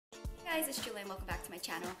Guys, it's Jewelyn. Welcome back to my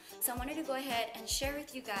channel. So I wanted to go ahead and share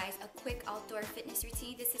with you guys a quick outdoor fitness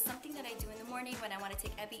routine. This is something that I do in the morning when I want to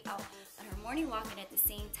take Abby out on her morning walk and at the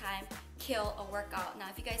same time kill a workout. Now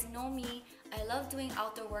if you guys know me, I love doing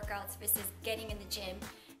outdoor workouts versus getting in the gym.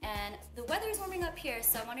 And the weather is warming up here,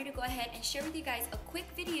 so I wanted to go ahead and share with you guys a quick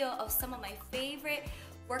video of some of my favorite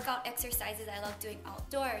workout exercises I love doing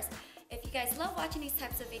outdoors. If you guys love watching these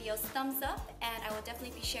types of videos, thumbs up, and I will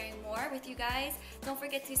definitely be sharing more with you guys. Don't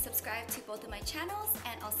forget to subscribe to both of my channels,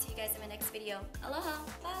 and I'll see you guys in my next video. Aloha,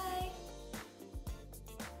 bye!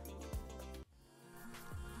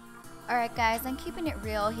 Alright guys, I'm keeping it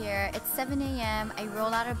real here. It's 7 a.m. I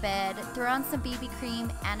roll out of bed, throw on some BB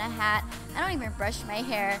cream and a hat. I don't even brush my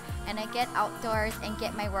hair, and I get outdoors and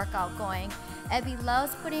get my workout going. Abby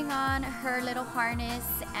loves putting on her little harness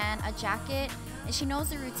and a jacket, and she knows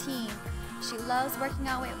the routine. She loves working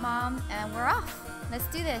out with mom, and we're off. Let's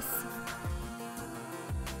do this.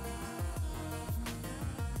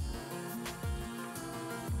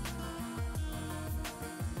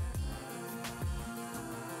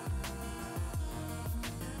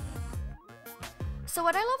 So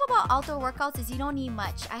what I love about outdoor workouts is you don't need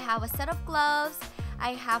much. I have a set of gloves,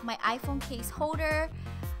 I have my iPhone case holder,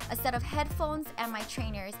 a set of headphones, and my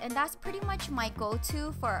trainers, and that's pretty much my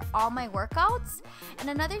go-to for all my workouts. And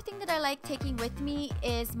another thing that I like taking with me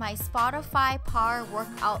is my Spotify power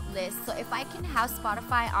workout list. So if I can have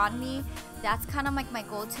Spotify on me, that's kind of like my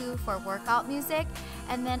go-to for workout music.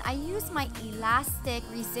 And then I use my elastic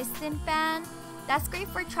resistant band. That's great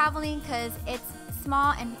for traveling because it's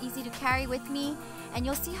small and easy to carry with me, and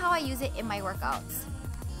you'll see how I use it in my workouts.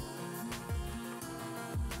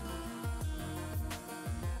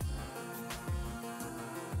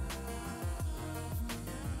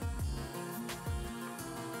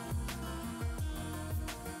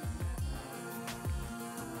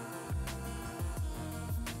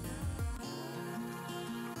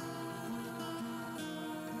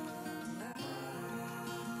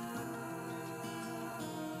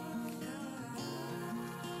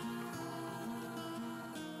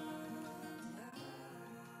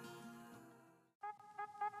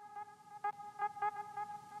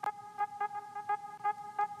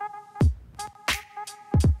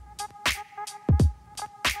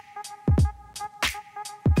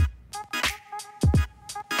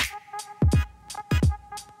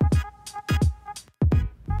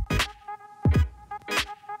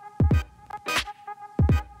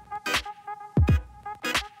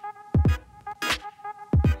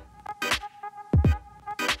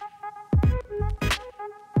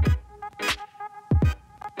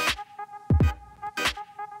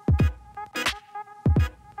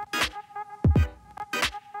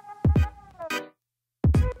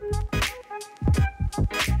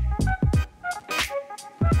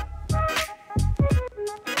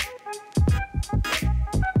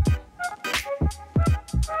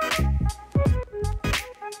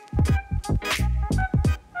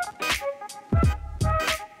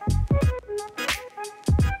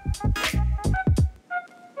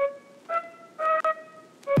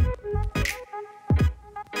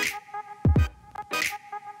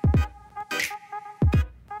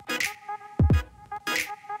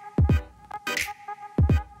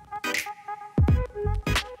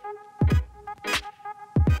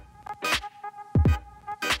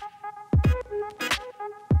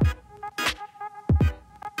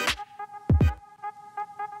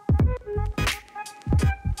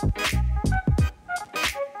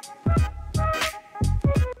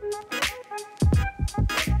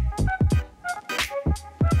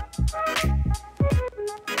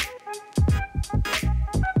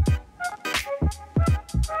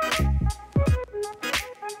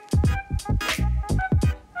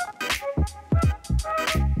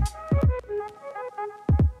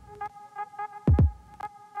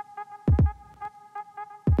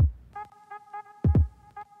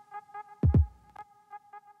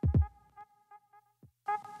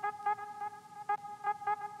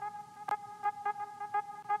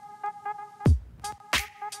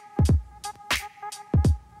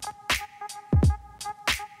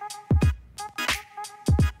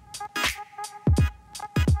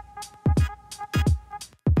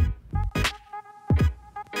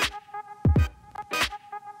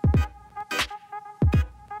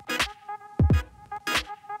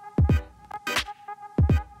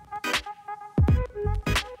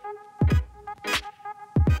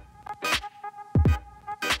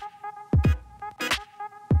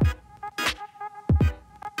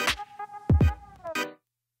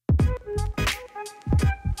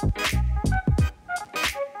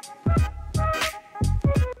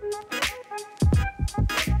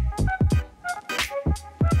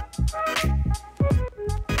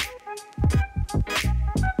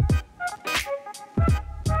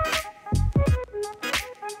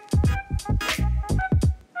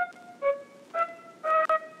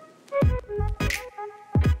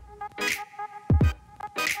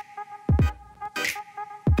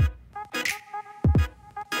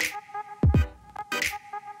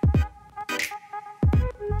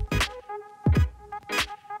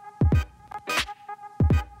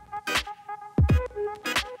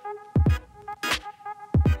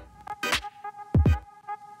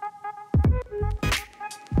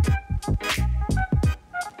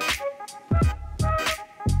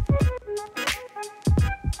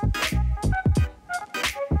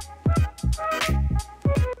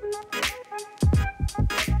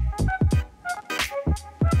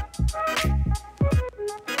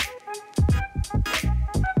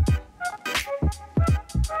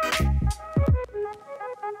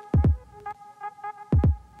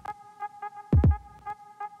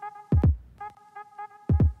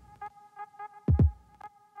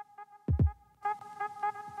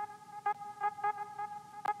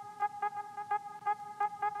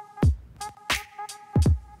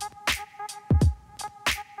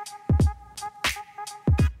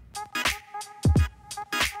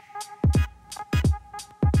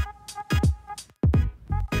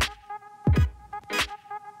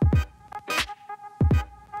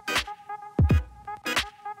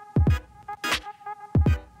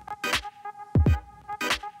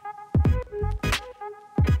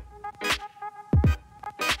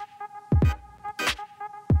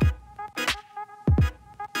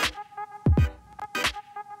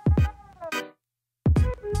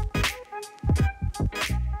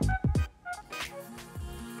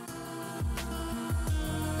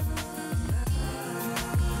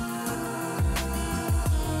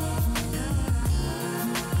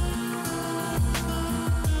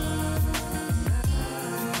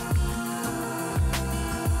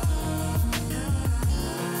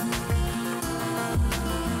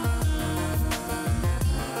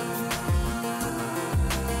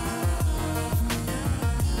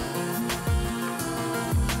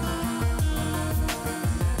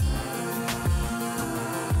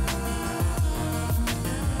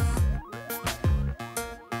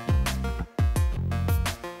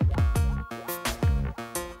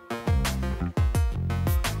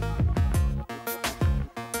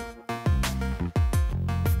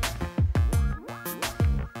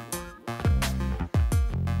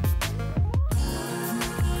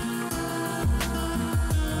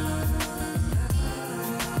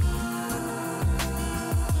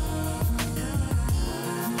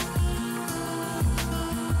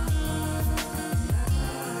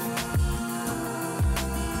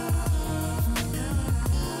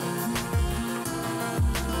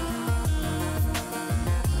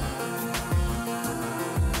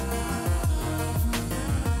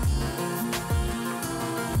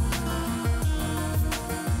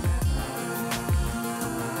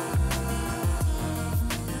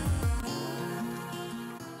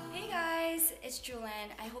 it's Jewelyn.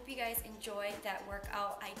 I hope you guys enjoyed that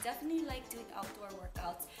workout. I definitely like doing outdoor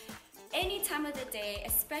workouts any time of the day,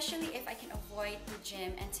 especially if I can avoid the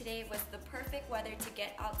gym. And today was the perfect weather to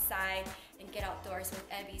get outside and get outdoors with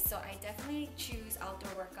Abby. So I definitely choose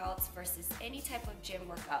outdoor workouts versus any type of gym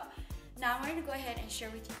workout. Now I'm going to go ahead and share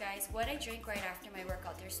with you guys what I drink right after my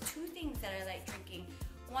workout. There's two things that I like drinking.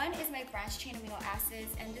 One is my branched chain amino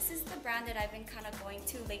acids, and this is the brand that I've been kind of going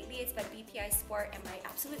to lately. It's by BPI Sport, and my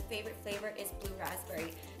absolute favorite flavor is blue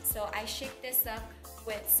raspberry. So I shake this up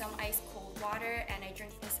with some ice cold water, and I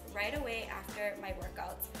drink this right away after my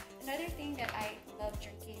workouts. Another thing that I love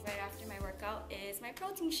drinking right after my workout is my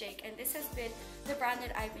protein shake, and this has been the brand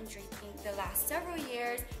that I've been drinking the last several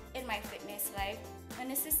years in my fitness life. And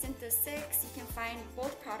this is Synthos 6. You can find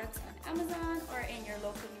both products on Amazon or in your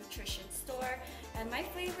local nutrition store. And my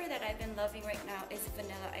flavor that I've been loving right now is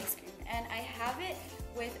vanilla ice cream. And I have it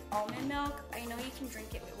with almond milk. I know you can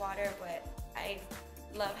drink it with water, but I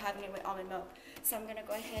love having it with almond milk. So I'm gonna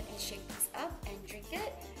go ahead and shake this up and drink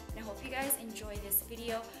it. And I hope you guys enjoy this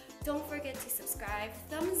video. Don't forget to subscribe,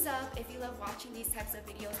 thumbs up if you love watching these types of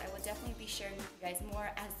videos. I will definitely be sharing with you guys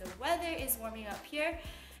more as the weather is warming up here.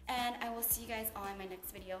 And I will see you guys on my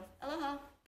next video. Aloha!